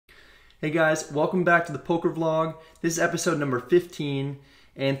Hey guys, welcome back to the poker vlog. This is episode number 15,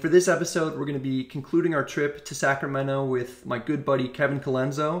 and for this episode we're going to be concluding our trip to Sacramento with my good buddy Kevin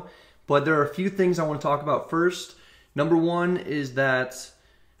Colenso. But there are a few things I want to talk about first. Number one is that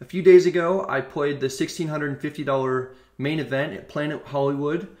a few days ago I played the $1,650 main event at Planet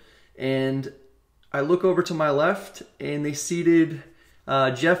Hollywood, and I look over to my left and they seated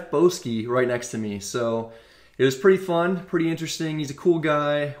Jeff Boski right next to me. So it was pretty fun, pretty interesting. He's a cool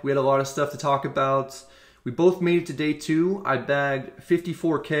guy. We had a lot of stuff to talk about. We both made it to day two. I bagged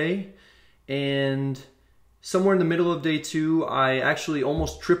 54K, and somewhere in the middle of day two, I actually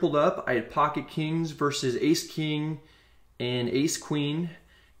almost tripled up. I had pocket kings versus ace king and ace queen,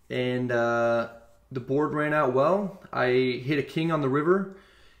 and the board ran out well. I hit a king on the river,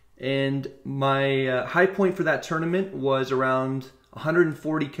 and my high point for that tournament was around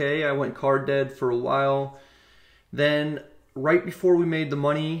 140K. I went card dead for a while. Then right before we made the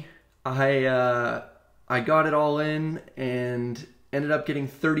money, I got it all in and ended up getting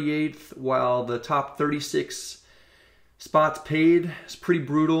 38th while the top 36 spots paid. It's pretty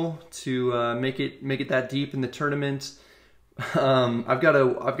brutal to make it that deep in the tournament. I've got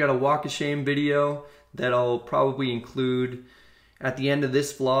a walk of shame video that I'll probably include at the end of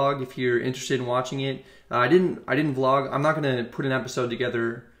this vlog if you're interested in watching it. I didn't vlog. I'm not gonna put an episode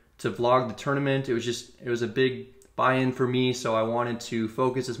together to vlog the tournament. It was a big buy-in for me, so I wanted to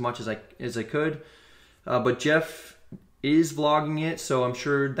focus as much as I could. But Jeff is vlogging it, so I'm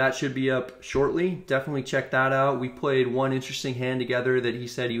sure that should be up shortly. Definitely check that out. We played one interesting hand together that he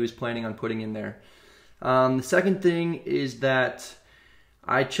said he was planning on putting in there. The second thing is that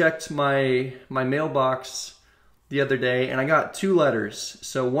I checked my mailbox the other day and I got two letters.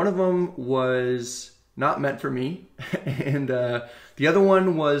 So one of them was not meant for me, and the other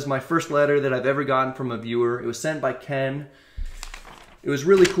one was my first letter that I've ever gotten from a viewer. It was sent by Ken. It was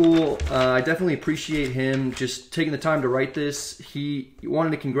really cool. I definitely appreciate him just taking the time to write this. He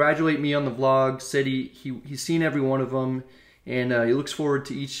wanted to congratulate me on the vlog, said he's seen every one of them, and he looks forward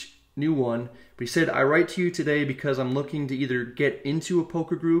to each new one. But he said, I write to you today because I'm looking to either get into a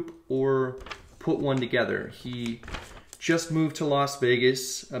poker group or put one together. He just moved to Las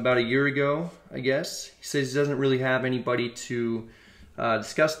Vegas about a year ago, I guess. He says he doesn't really have anybody to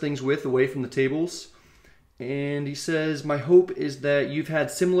discuss things with away from the tables. And he says, my hope is that you've had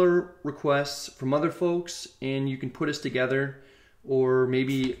similar requests from other folks and you can put us together, or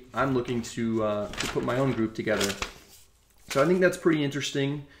maybe I'm looking to put my own group together. So I think that's pretty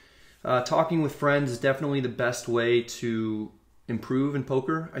interesting. Talking with friends is definitely the best way to improve in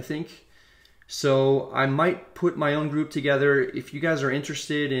poker, I think. So I might put my own group together. If you guys are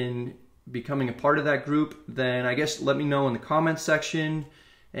interested in becoming a part of that group, then I guess let me know in the comments section,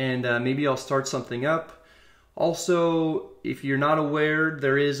 and maybe I'll start something up. Also, if you're not aware,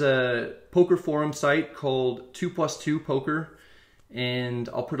 there is a poker forum site called 2+2 Poker, and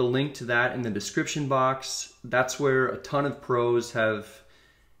I'll put a link to that in the description box. That's where a ton of pros have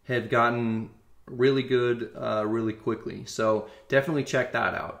gotten really good really quickly. So definitely check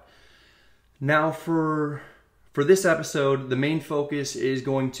that out. Now for this episode, the main focus is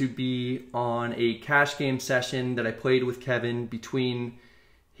going to be on a cash game session that I played with Kevin between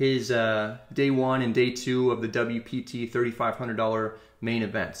his day one and day two of the WPT $3,500 main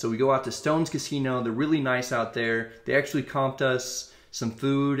event. So we go out to Stone's Casino. They're really nice out there. They actually comped us some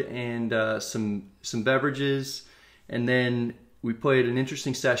food and some beverages, and then we played an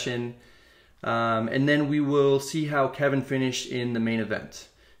interesting session, and then we will see how Kevin finished in the main event.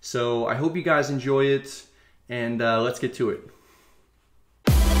 So I hope you guys enjoy it, and let's get to it.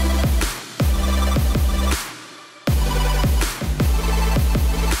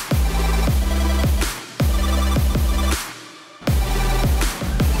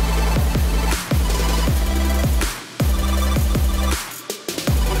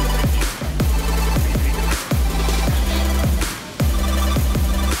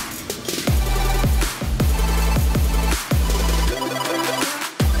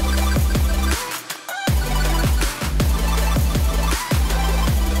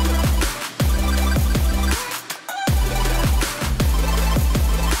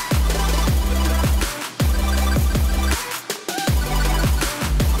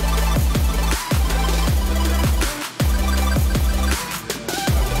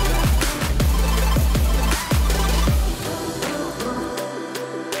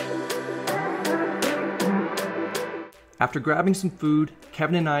 After grabbing some food,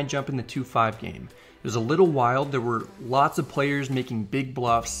 Kevin and I jump in the 2-5 game. It was a little wild. There were lots of players making big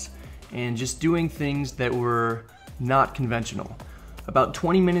bluffs and just doing things that were not conventional. About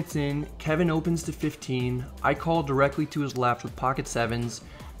 20 minutes in, Kevin opens to 15. I call directly to his left with pocket sevens.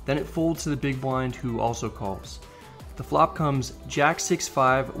 Then it folds to the big blind, who also calls. The flop comes Jack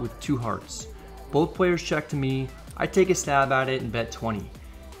 6-5 with 2 hearts. Both players check to me. I take a stab at it and bet 20.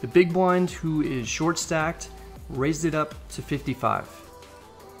 The big blind, who is short stacked, raised it up to 55.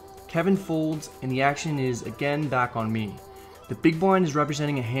 Kevin folds, and the action is again back on me. The big blind is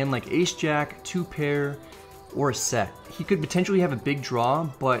representing a hand like ace-jack, 2-pair, or a set. He could potentially have a big draw,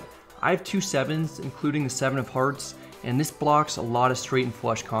 but I have 2 7s, including the 7 of hearts, and this blocks a lot of straight and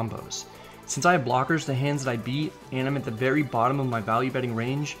flush combos. Since I have blockers to hands that I beat, and I'm at the very bottom of my value betting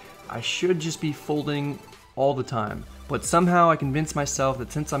range, I should just be folding all the time. But somehow I convinced myself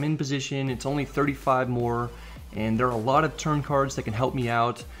that since I'm in position, it's only 35 more, and there are a lot of turn cards that can help me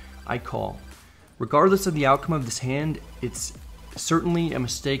out, I call. Regardless of the outcome of this hand, it's certainly a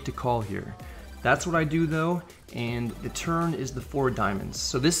mistake to call here. That's what I do though, and the turn is the 4 of diamonds.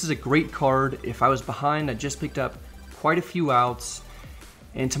 So this is a great card. If I was behind, I just picked up quite a few outs,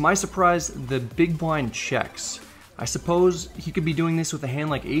 and to my surprise, the big blind checks. I suppose he could be doing this with a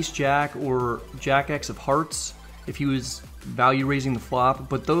hand like ace-jack or jack-x of hearts if he was value raising the flop,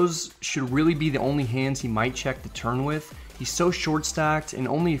 but those should really be the only hands he might check the turn with. He's so short stacked and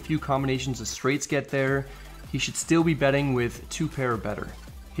only a few combinations of straights get there. He should still be betting with 2-pair or better.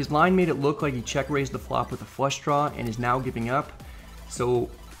 His line made it look like he check raised the flop with a flush draw and is now giving up. So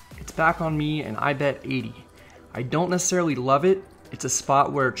it's back on me and I bet 80. I don't necessarily love it. It's a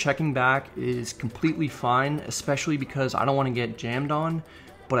spot where checking back is completely fine, especially because I don't want to get jammed on,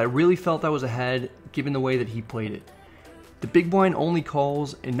 but I really felt I was ahead given the way that he played it. The big blind only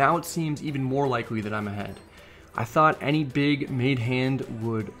calls, and now it seems even more likely that I'm ahead. I thought any big made hand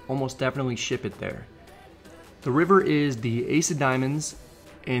would almost definitely ship it there. The river is the ace of diamonds,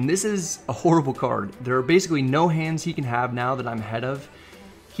 and this is a horrible card. There are basically no hands he can have now that I'm ahead of.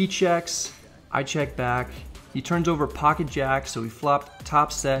 He checks, I check back. He turns over pocket jack, so he flopped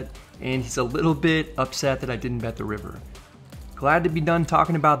top set, and he's a little bit upset that I didn't bet the river. Glad to be done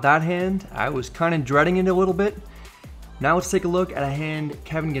talking about that hand. I was kind of dreading it a little bit. Now let's take a look at a hand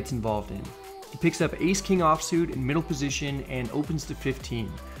Kevin gets involved in. He picks up ace-king offsuit in middle position and opens to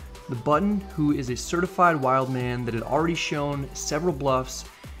 15. The button, who is a certified wild man that had already shown several bluffs,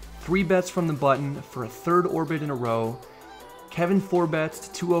 3 bets from the button for a 3rd orbit in a row. Kevin 4 bets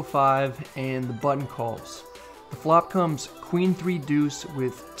to 205 and the button calls. The flop comes queen 3 deuce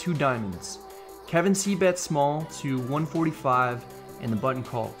with 2 diamonds. Kevin C bets small to 145 and the button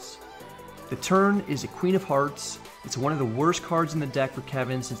calls. The turn is a queen of hearts. It's one of the worst cards in the deck for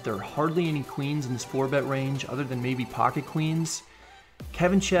Kevin since there are hardly any queens in this 4-bet range other than maybe pocket queens.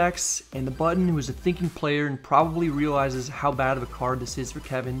 Kevin checks, and the button, who is a thinking player and probably realizes how bad of a card this is for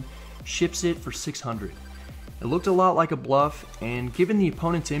Kevin, ships it for 600. It looked a lot like a bluff, and given the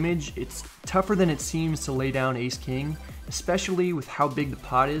opponent's image, it's tougher than it seems to lay down ace-king, especially with how big the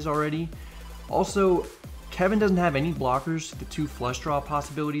pot is already. Also, Kevin doesn't have any blockers to the 2 flush draw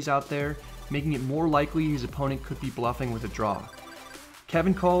possibilities out there, making it more likely his opponent could be bluffing with a draw.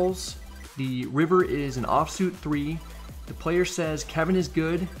 Kevin calls. The river is an offsuit 3. The player says Kevin is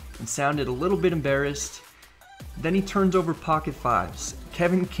good and sounded a little bit embarrassed. Then he turns over pocket 5s.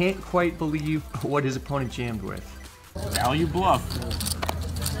 Kevin can't quite believe what his opponent jammed with. Value bluff.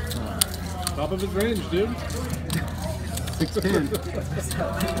 Top of his range, dude. 6-10.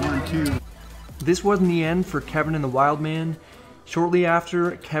 1-2. This wasn't the end for Kevin and the Wild Man. Shortly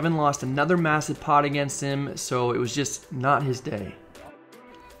after, Kevin lost another massive pot against him, so it was just not his day.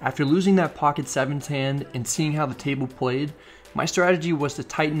 After losing that pocket 7s hand and seeing how the table played, my strategy was to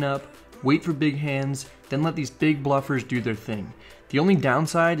tighten up, wait for big hands, then let these big bluffers do their thing. The only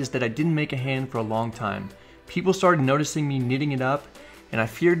downside is that I didn't make a hand for a long time. People started noticing me knitting it up, and I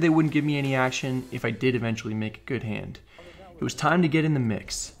feared they wouldn't give me any action if I did eventually make a good hand. It was time to get in the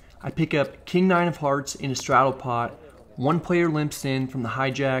mix. I pick up king 9 of hearts in a straddle pot. One player limps in from the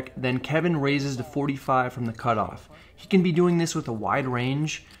hijack, then Kevin raises to 45 from the cutoff. He can be doing this with a wide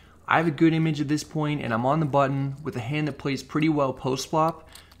range. I have a good image at this point, and I'm on the button with a hand that plays pretty well post-flop,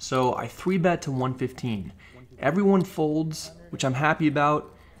 so I 3-bet to 115. Everyone folds, which I'm happy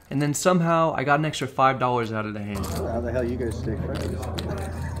about, and then somehow I got an extra $5 out of the hand. How the hell you guys stay friends?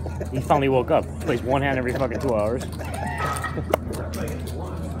 He finally woke up. Plays one hand every fucking 2 hours.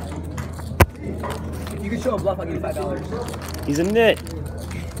 You can show a bluff, I'll give you $5. He's a nit.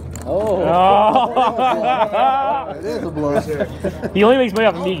 Oh. It is a bluff. He only makes money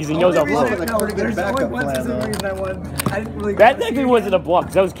off of me because he knows I'll bluff. That's a pretty good backup plan. That technically wasn't a bluff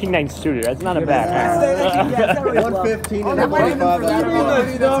because that was king 9 suited. That's not a bad hand. Yeah, it's not really a bluff. 115 and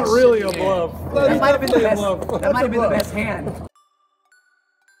 125. That's not really a bluff. That might have been the best. That might have been the best hand.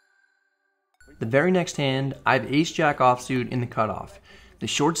 The very next hand, I have ace-jack offsuit in the cutoff. The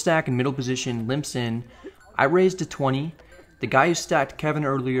short stack in middle position limps in. I raise to 20. The guy who stacked Kevin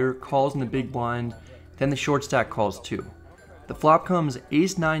earlier calls in the big blind. Then the short stack calls too. The flop comes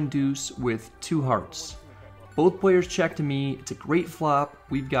ace-9 deuce with 2 hearts. Both players check to me. It's a great flop.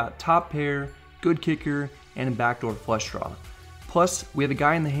 We've got top pair, good kicker, and a backdoor flush draw. Plus, we have a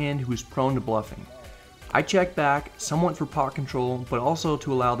guy in the hand who is prone to bluffing. I check back, somewhat for pot control, but also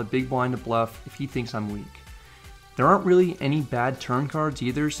to allow the big blind to bluff if he thinks I'm weak. There aren't really any bad turn cards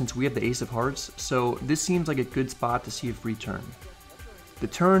either since we have the ace of hearts, so this seems like a good spot to see a free turn. The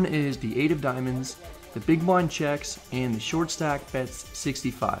turn is the 8 of diamonds, the big blind checks, and the short stack bets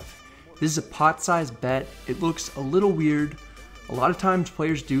 65. This is a pot-sized bet. It looks a little weird. A lot of times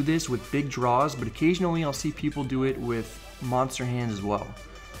players do this with big draws, but occasionally I'll see people do it with monster hands as well.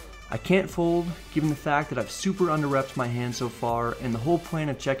 I can't fold, given the fact that I've super under-repped my hand so far, and the whole plan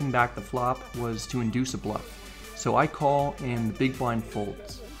of checking back the flop was to induce a bluff. So I call, and the big blind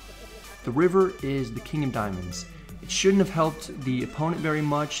folds. The river is the king of diamonds. It shouldn't have helped the opponent very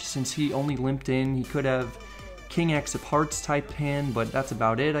much since he only limped in. He could have king X of hearts type hand, but that's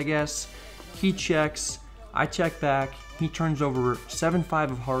about it, I guess. He checks, I check back, he turns over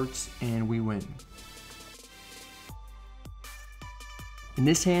 7-5 of hearts, and we win. In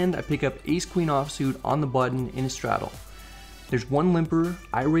this hand, I pick up ace-queen offsuit on the button in a straddle. There's one limper,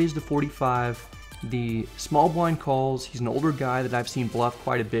 I raise to 45, the small blind calls. He's an older guy that I've seen bluff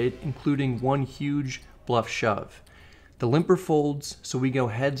quite a bit, including one huge bluff shove. The limper folds, so we go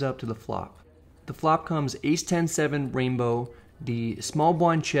heads up to the flop. The flop comes ace-10-7 rainbow, the small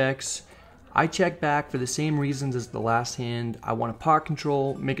blind checks. I check back for the same reasons as the last hand. I want to pot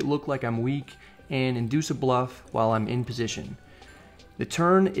control, make it look like I'm weak, and induce a bluff while I'm in position. The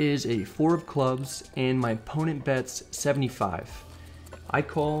turn is a 4 of clubs, and my opponent bets 75. I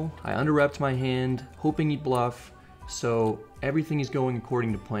call, I under-repped my hand, hoping he'd bluff, so everything is going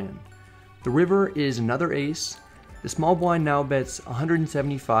according to plan. The river is another ace. The small blind now bets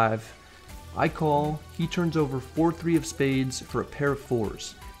 175. I call, he turns over 4-3 of spades for a pair of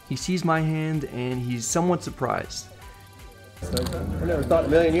 4s. He sees my hand, and he's somewhat surprised. I never thought in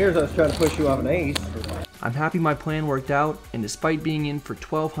a million years I was trying to push you off an ace. I'm happy my plan worked out, and despite being in for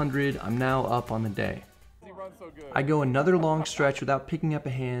 1200, I'm now up on the day. I go another long stretch without picking up a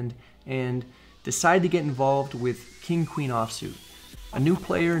hand, and decide to get involved with king-queen offsuit. A new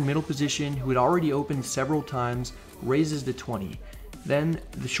player in middle position who had already opened several times raises to 20. Then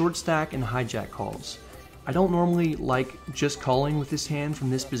the short stack and hijack calls. I don't normally like just calling with this hand from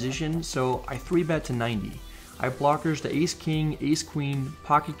this position, so I 3-bet to 90. I have blockers to ace-king, ace-queen,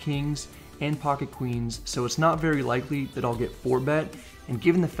 pocket kings, and pocket queens, so it's not very likely that I'll get 4-bet, and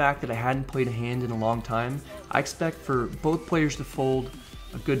given the fact that I hadn't played a hand in a long time, I expect for both players to fold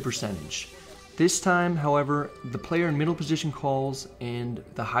a good percentage. This time, however, the player in middle position calls and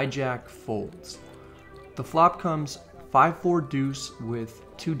the hijack folds. The flop comes 5-4 deuce with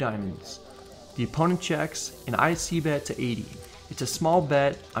 2 diamonds. The opponent checks, and I c-bet to 80. It's a small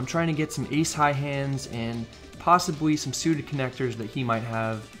bet. I'm trying to get some ace-high hands and possibly some suited connectors that he might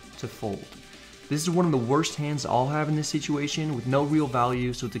have to fold. This is one of the worst hands I'll have in this situation with no real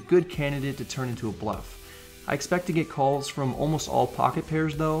value, so it's a good candidate to turn into a bluff. I expect to get calls from almost all pocket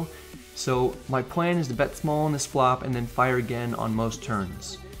pairs though, so my plan is to bet small on this flop and then fire again on most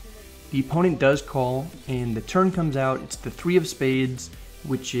turns. The opponent does call, and the turn comes out. It's the 3 of spades,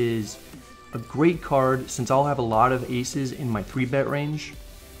 which is a great card since I'll have a lot of aces in my 3-bet range.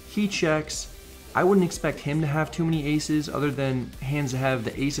 He checks. I wouldn't expect him to have too many aces other than hands that have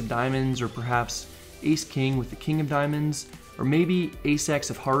the ace of diamonds or perhaps ace-king with the king of diamonds, or maybe ace-x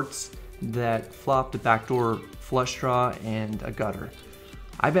of hearts that flop the backdoor flush draw and a gutter.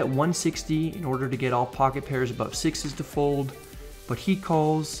 I bet 160 in order to get all pocket pairs above 6s to fold, but he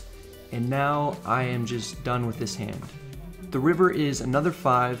calls, and now I am just done with this hand. The river is another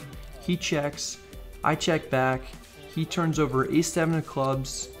 5. He checks, I check back, he turns over ace-7 of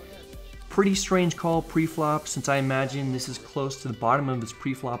clubs. Pretty strange call pre-flop since I imagine this is close to the bottom of his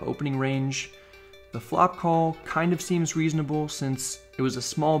pre-flop opening range. The flop call kind of seems reasonable since it was a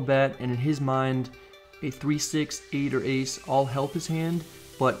small bet, and in his mind a 3, 6, 8 or ace all help his hand,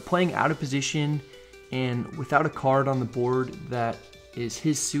 but playing out of position and without a card on the board that is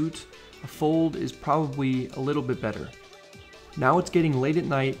his suit, a fold is probably a little bit better. Now it's getting late at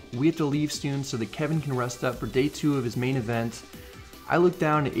night, we have to leave soon so that Kevin can rest up for day 2 of his main event. I look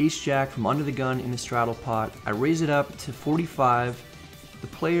down at ace-jack from under the gun in the straddle pot. I raise it up to 45. The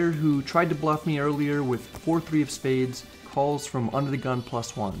player who tried to bluff me earlier with 4-3 of spades calls from under the gun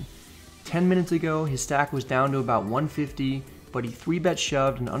 +1. 10 minutes ago, his stack was down to about 150, but he 3-bet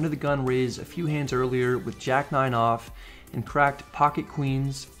shoved and under the gun raised a few hands earlier with jack-9 off, and cracked pocket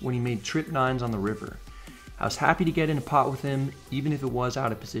queens when he made trip nines on the river. I was happy to get in a pot with him, even if it was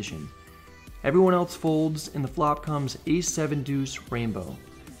out of position. Everyone else folds, and the flop comes ace-7 deuce rainbow.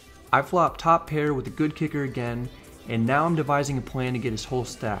 I flop top pair with a good kicker again, and now I'm devising a plan to get his whole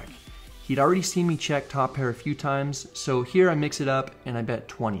stack. He'd already seen me check top pair a few times, so here I mix it up and I bet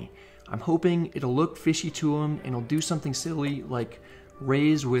 20. I'm hoping it'll look fishy to him and he'll do something silly like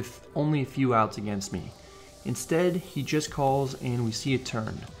raise with only a few outs against me. Instead, he just calls and we see a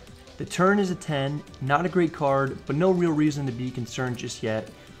turn. The turn is a 10, not a great card, but no real reason to be concerned just yet.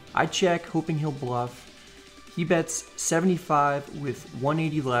 I check, hoping he'll bluff. He bets 75 with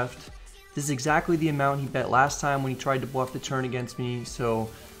 180 left. This is exactly the amount he bet last time when he tried to bluff the turn against me, so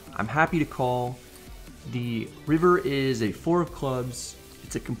I'm happy to call. The river is a 4 of clubs.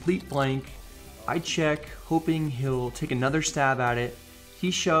 It's a complete blank. I check, hoping he'll take another stab at it.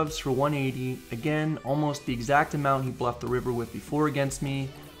 He shoves for 180, again, almost the exact amount he bluffed the river with before against me.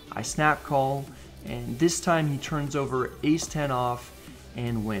 I snap call, and this time he turns over ace-10 off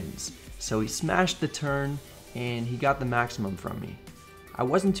and wins. So he smashed the turn, and he got the maximum from me. I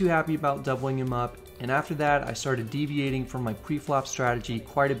wasn't too happy about doubling him up, and after that I started deviating from my pre-flop strategy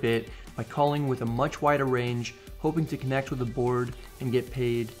quite a bit by calling with a much wider range, hoping to connect with the board and get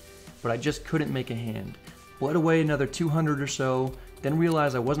paid, but I just couldn't make a hand. Bled away another 200 or so, then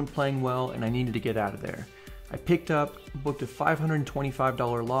realized I wasn't playing well and I needed to get out of there. I picked up, booked a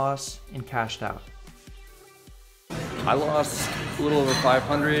 $525 loss, and cashed out. I lost a little over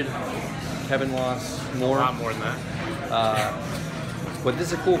 500. Kevin lost more. A lot more than that. But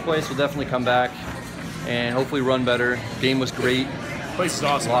this is a cool place. We'll definitely come back and hopefully run better. Game was great. Place is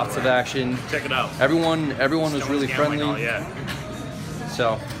awesome. Lots of action. Check it out. Everyone was really friendly. All, yeah.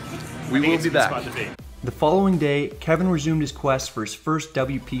 So we will be back. The following day, Kevin resumed his quest for his first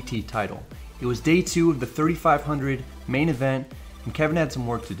WPT title. It was day 2 of the 3500 main event, and Kevin had some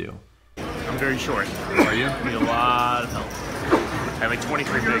work to do. I'm very short. Are you? I need a lot of help. I have like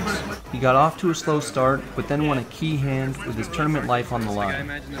 23 bigs. He got off to a slow start, but then won a key hand with his tournament life on the line.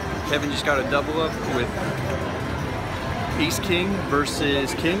 Kevin just got a double up with Ace-King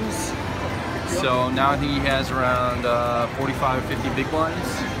versus Kings. So now he has around 45, 50 big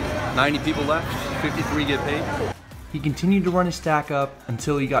blinds. 90 people left, 53 get paid. He continued to run his stack up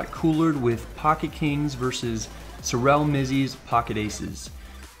until he got coolered with Pocket Kings versus Sorrel Mizzy's Pocket Aces.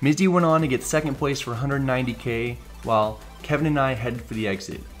 Mizzy went on to get second place for 190K, while Kevin and I headed for the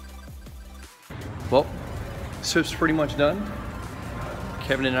exit. Well, this trip's pretty much done.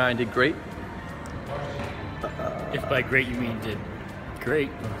 Kevin and I did great. If by great you mean did great,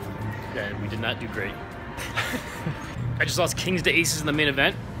 we did not do great. I just lost kings to aces in the main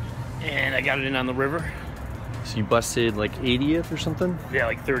event, and I got it in on the river. So you busted like 80th or something? Yeah,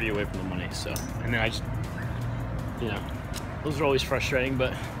 like 30 away from the money, so. And then I just, you know, those are always frustrating,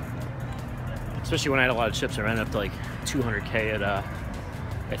 but especially when I had a lot of chips, I ran up to like 200K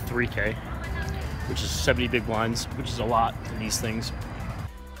at 3K, which is 70 big blinds, which is a lot in these things.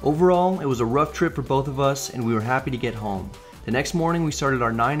 Overall, it was a rough trip for both of us, and we were happy to get home. The next morning, we started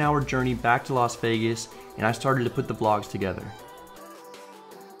our 9-hour journey back to Las Vegas, and I started to put the vlogs together.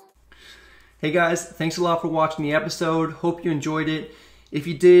 Hey guys, thanks a lot for watching the episode. Hope you enjoyed it. If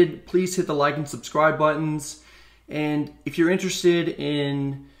you did, please hit the like and subscribe buttons. And if you're interested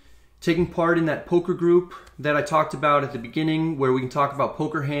in taking part in that poker group that I talked about at the beginning, where we can talk about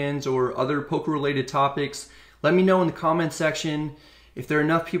poker hands or other poker related topics, let me know in the comment section. If there are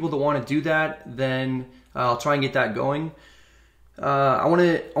enough people that want to do that, then I'll try and get that going. I want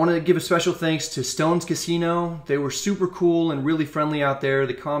to give a special thanks to Stone's Casino. They were super cool and really friendly out there.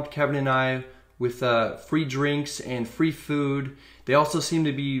 They comped Kevin and I with free drinks and free food. They also seem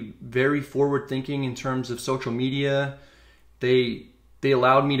to be very forward thinking in terms of social media. They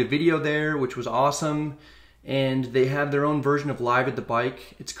allowed me to video there, which was awesome. And they have their own version of Live at the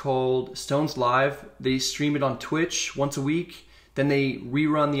Bike. It's called Stone's Live. They stream it on Twitch once a week. Then they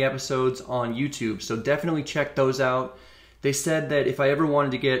rerun the episodes on YouTube. So definitely check those out. They said that if I ever wanted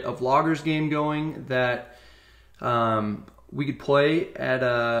to get a vloggers game going, that we could play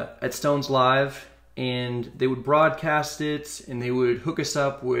at Stone's Live, and they would broadcast it, and they would hook us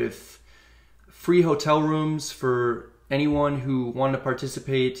up with free hotel rooms for anyone who wanted to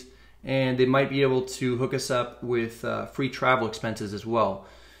participate, and they might be able to hook us up with free travel expenses as well.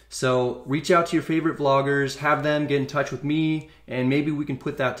 So reach out to your favorite vloggers, have them get in touch with me, and maybe we can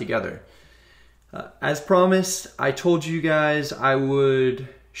put that together. As promised, I told you guys I would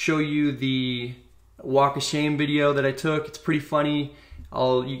show you the walk of shame video that I took. It's pretty funny.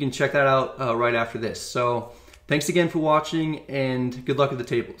 You can check that out right after this. So thanks again for watching, and good luck at the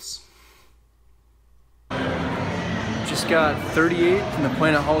tables. Just just got 38th in the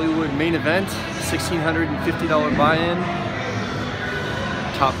Planet Hollywood main event, $1,650 buy-in.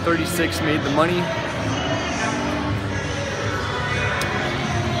 Top 36 made the money.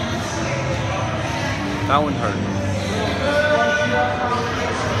 That one hurt.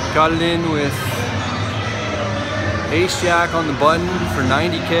 Got it in with Ace Jack on the button for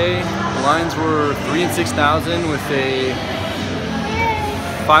 90K. The lines were 3 and 6,000 with a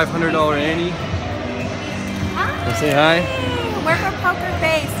 $500 ante. Hi. Say hi. We're from Poker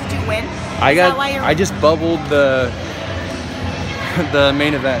Face. Did you win? I just bubbled the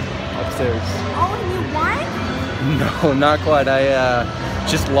main event upstairs. Oh, and you won? No, not quite. I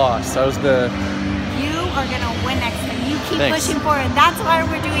just lost. I was the. You are gonna win next time. You keep Thanks. pushing forward. That's why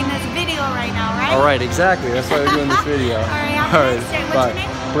we're doing this video right now, right? All right, exactly. That's why we're doing this video. All right, have a nice day. What's bye. your name?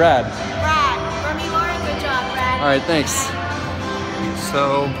 Brad. Brad. Remy Laura, good job, Brad. All right, thanks.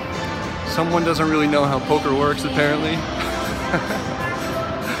 So, someone doesn't really know how poker works, apparently.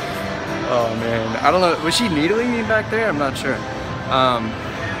 Oh man, I don't know. Was she needling me back there? I'm not sure.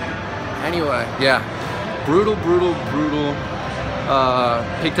 Anyway, yeah, brutal.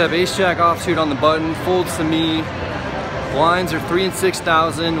 Picked up Ace Jack offsuit on the button, folds to me. Blinds are 3 and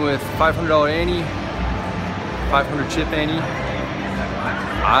 6,000 with $500 ante, 500 chip ante.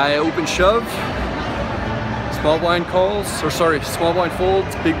 I open shove. Small blind calls, or sorry, small blind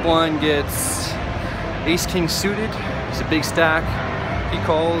folds. Big blind gets Ace King suited. It's a big stack. He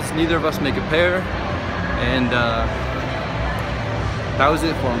calls. Neither of us make a pair, and that was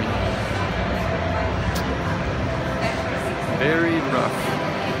it for me. Very rough.